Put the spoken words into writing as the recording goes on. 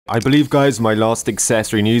I believe, guys, my last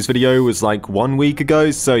accessory news video was like 1 week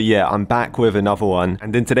ago, so yeah, I'm back with another one.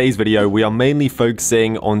 And in today's video, we are mainly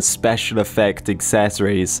focusing on special effect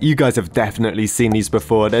accessories. You guys have definitely seen these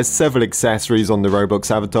before. There's several accessories on the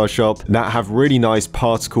Roblox avatar shop that have really nice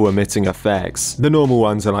particle emitting effects. The normal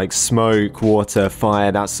ones are like smoke, water,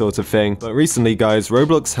 fire, that sort of thing. But recently, guys,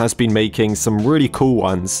 Roblox has been making some really cool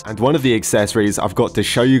ones. And one of the accessories I've got to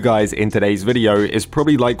show you guys in today's video is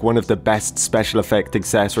probably like one of the best special effect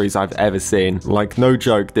accessories I've ever seen. Like, no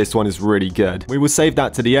joke, this one is really good. We will save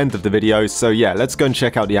that to the end of the video, so yeah, let's go and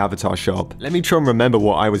check out the avatar shop. Let me try and remember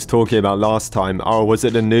what I was talking about last time. Oh, was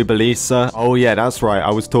it the new Belisa? Oh yeah, that's right, I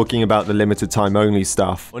was talking about the limited time only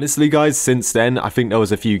stuff. Honestly, guys, since then, I think there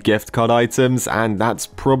was a few gift card items, and that's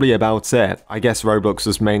probably about it. I guess Roblox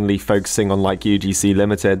was mainly focusing on like UGC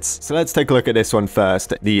limiteds. So let's take a look at this one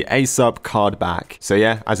first, the ASAP card back. So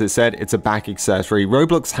yeah, as it said, it's a back accessory.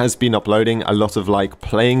 Roblox has been uploading a lot of like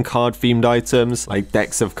playing card themed items, like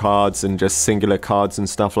decks of cards and just singular cards and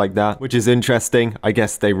stuff like that, which is interesting. I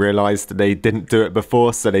guess they realized they didn't do it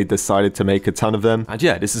before, so they decided to make a ton of them. And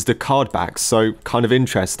yeah, this is the card back, so kind of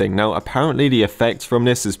interesting. Now, apparently the effect from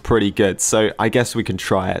this is pretty good, so I guess we can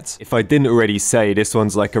try it. If I didn't already say, this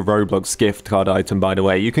one's like a Roblox gift card item, by the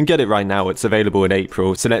way. You can get it right now. It's available in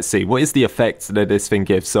April. So let's see, what is the effect that this thing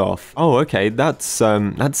gives off? Oh, okay, that's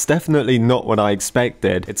definitely not what I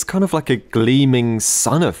expected. It's kind of like a gleaming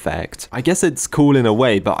sun effect. I guess it's cool in a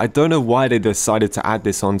way, but I don't know why they decided to add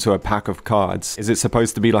this onto a pack of cards. Is it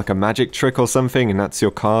supposed to be like a magic trick or something and that's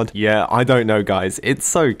your card? Yeah, I don't know, guys.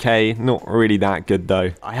 It's okay. Not really that good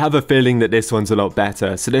though. I have a feeling that this one's a lot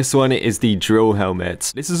better. So this one is the drill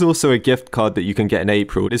helmet. This is also a gift card that you can get in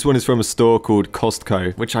April. This one is from a store called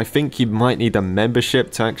Costco, which I think you might need a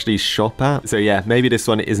membership to actually shop at. So yeah, maybe this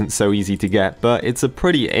one isn't so easy to get, but it's a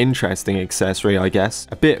pretty interesting accessory, I guess.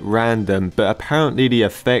 A bit random, but apparently the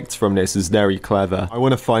effect from this is very clever. I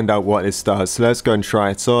want to find out what this does, so let's go and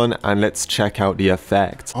try it on and let's check out the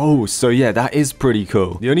effect. Oh, so yeah, that is pretty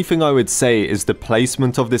cool. The only thing I would say is the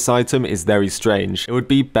placement of this item is very strange. It would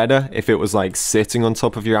be better if it was like sitting on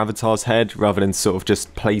top of your avatar's head rather than sort of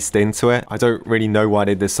just placed into it. I don't really know why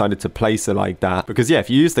they decided to place it like that, because yeah, if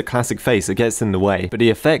you use the classic face, it gets in the way. But the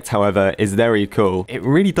effect, however, is very cool. It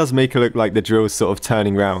really does make it look like the drill is sort of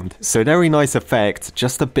turning around. So very nice effect,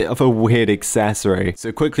 just a bit of a weird accessory.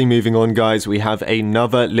 So quickly moving on, guys, we have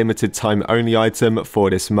another limited time only item for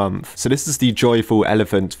this month. So this is the joyful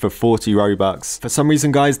elephant for 40 Robux. For some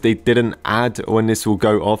reason, guys, they didn't add when this will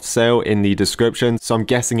go off sale in the description, so I'm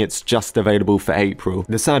guessing it's just available for April.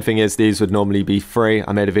 The sad thing is these would normally be free.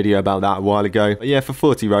 I made a video about that a while ago. But yeah, for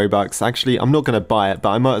 40 Robux, actually, I'm not going to buy it, but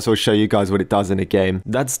I might as well show you guys what it does in a game.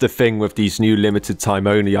 That's the thing with these new limited time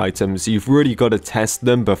only items. You've really got to test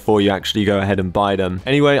them before you actually go ahead and buy them.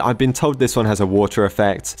 Anyway, I've been told this one has a water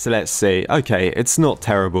effect, so let's see. Okay, it's not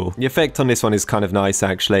terrible. The effect on this one is kind of nice,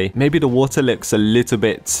 actually. Maybe the water looks a little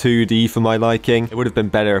bit 2D for my liking. It would have been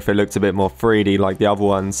better if it looked a bit more 3D like the other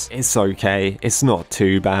ones. It's okay. It's not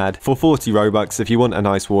too bad. For 40 Robux, if you want a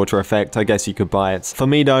nice water effect, I guess you could buy it. For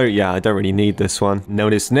me though, yeah, I don't really need this one. Now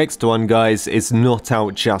this next one, guys, is not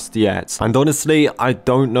out just yet. And honestly, I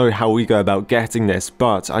don't know how we go about getting this,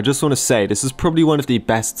 but I just want to say this is probably one of the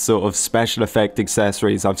best sort of special effect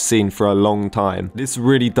accessories I've seen for a long time. This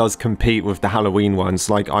really does compete with the Halloween ones.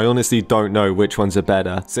 Like, I honestly don't know which ones are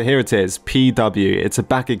better. So here it is, PW. It's a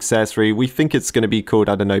back accessory. We think it's going to be called,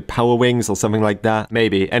 I don't know, Power Wings or something like that.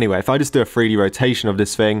 Maybe. Anyway, if I just do a 3D rotation of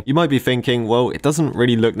this thing, you might be thinking, well, it doesn't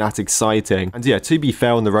really look that exciting. And yeah, to be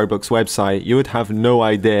fair, on the Roblox website, you would have no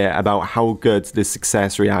idea about how good this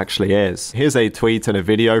accessory actually is. Here's a tweet and a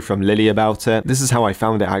video from Lily about it. This is how I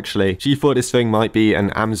found it, actually. She thought this thing might be an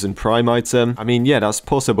Amazon Prime item. I mean, yeah, that's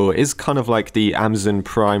possible. It's kind of like the Amazon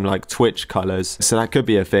Prime, like Twitch colors. So that could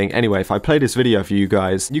be a thing. Anyway, if I play this video for you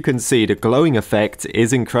guys, you can see the glowing effect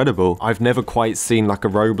is incredible. I've never quite seen like a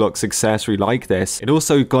Roblox accessory like this. It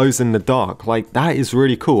also glows in the dark. Like, that is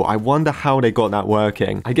really cool. I wonder how they got that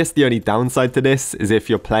working. I guess the only downside to this is if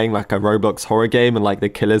you're playing like a Roblox horror game and like the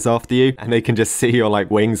killer's after you and they can just see your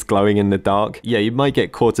like wings glowing in the dark. Yeah, you might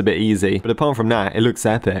get caught a bit easy. But apart from that, it looks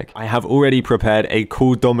epic. I have already prepared a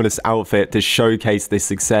cool Dominus outfit to showcase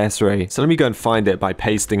this accessory. So let me go and find it by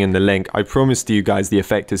pasting in the link. I promised you guys the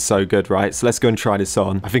effect is so good, right? So let's go and try this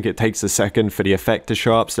on. I think it takes a second for the effect to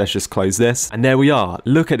show up, so let's just close this. And there we are.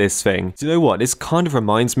 Look at this thing. Do you know what? This kind of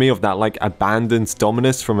reminds me of that like abandoned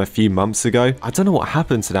Dominus from a few months ago. I don't know what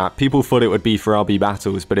happened to that. People thought it would be for RB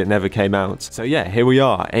battles, but it never came out. So yeah, here we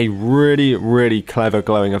are. A really clever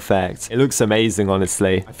glowing effect. It looks amazing,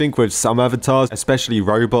 honestly. I think with some avatars, especially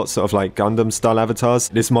robots, sort of like Gundam style avatars,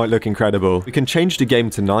 this might look incredible. We can change the game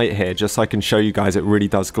to night here, just so I can show you guys, it really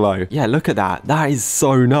does glow. Yeah, look at that. That is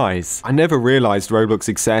so nice. I never realized Roblox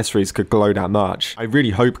accessories could glow that much. I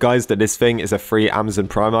really hope, guys, that this thing is a free Amazon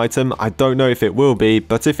Prime item. I don't know if it will be,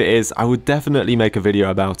 but if it is, I would definitely make a video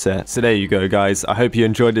about it. So there you go, guys. I hope you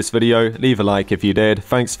enjoyed this video. Leave a like if you did.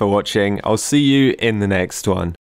 Thanks for watching. I'll see you in the next one.